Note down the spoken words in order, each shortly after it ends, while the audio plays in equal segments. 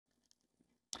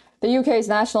The UK's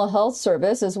National Health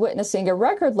Service is witnessing a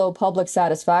record low public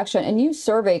satisfaction. A new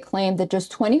survey claimed that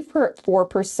just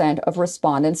 24% of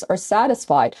respondents are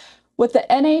satisfied with the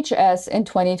NHS in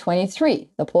 2023.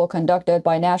 The poll, conducted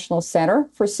by National Centre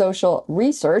for Social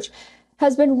Research,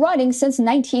 has been running since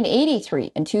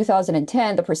 1983. In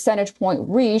 2010, the percentage point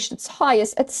reached its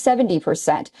highest at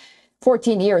 70%.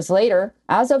 14 years later,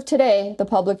 as of today, the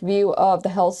public view of the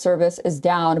health service is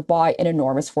down by an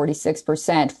enormous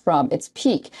 46% from its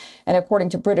peak. And according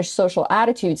to British Social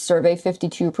Attitudes Survey,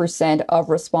 52% of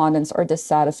respondents are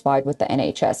dissatisfied with the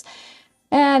NHS.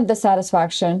 And the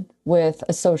satisfaction with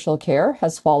social care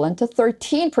has fallen to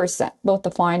 13%. Both the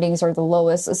findings are the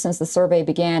lowest since the survey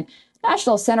began.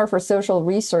 National Centre for Social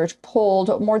Research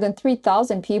polled more than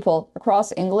 3,000 people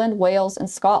across England, Wales, and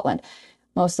Scotland.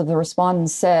 Most of the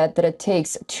respondents said that it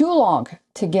takes too long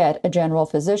to get a general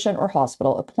physician or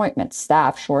hospital appointment.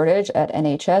 Staff shortage at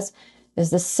NHS is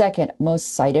the second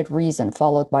most cited reason,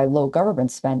 followed by low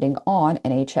government spending on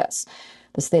NHS.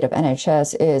 The state of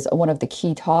NHS is one of the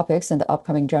key topics in the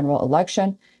upcoming general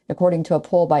election. According to a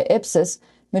poll by Ipsos,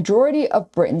 majority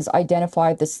of Britons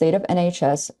identified the state of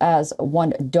NHS as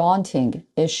one daunting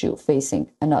issue facing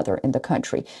another in the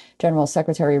country. General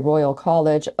Secretary, Royal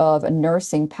College of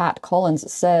Nursing Pat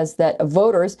Collins says that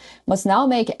voters must now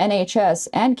make NHS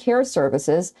and care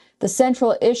services the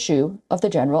central issue of the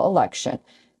general election.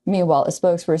 Meanwhile, a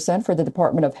spokesperson for the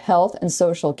Department of Health and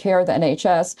Social Care, the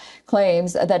NHS,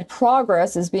 claims that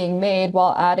progress is being made,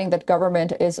 while adding that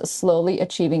government is slowly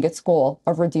achieving its goal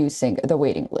of reducing the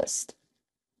waiting list.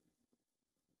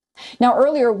 Now,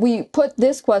 earlier, we put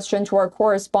this question to our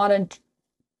correspondent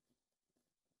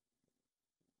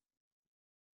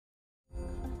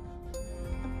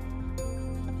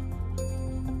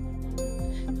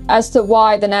as to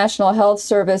why the National Health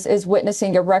Service is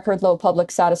witnessing a record low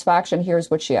public satisfaction. Here's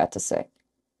what she had to say.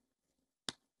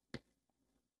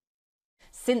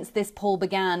 Since this poll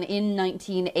began in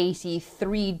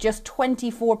 1983, just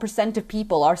 24% of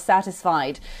people are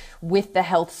satisfied with the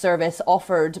health service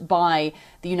offered by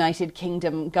the United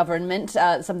Kingdom government,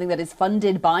 something that is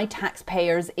funded by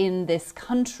taxpayers in this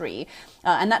country.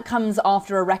 And that comes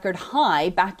after a record high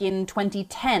back in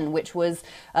 2010, which was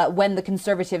when the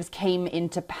Conservatives came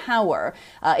into power.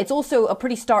 It's also a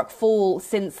pretty stark fall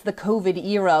since the COVID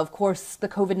era. Of course, the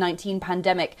COVID-19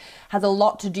 pandemic has a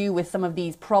lot to do with some of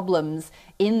these problems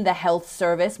in the health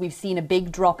service. We've seen a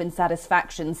big drop in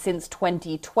satisfaction since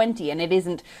 2020, and it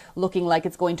isn't looking like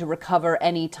it's going to recover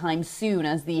anytime soon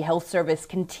as the health service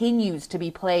continues to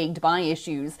be plagued by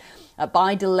issues,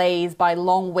 by delays, by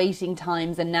long waiting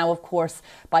times, and now, of course,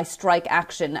 by strike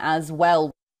action as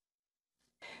well.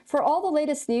 For all the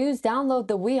latest news, download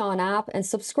the WION app and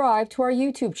subscribe to our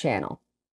YouTube channel.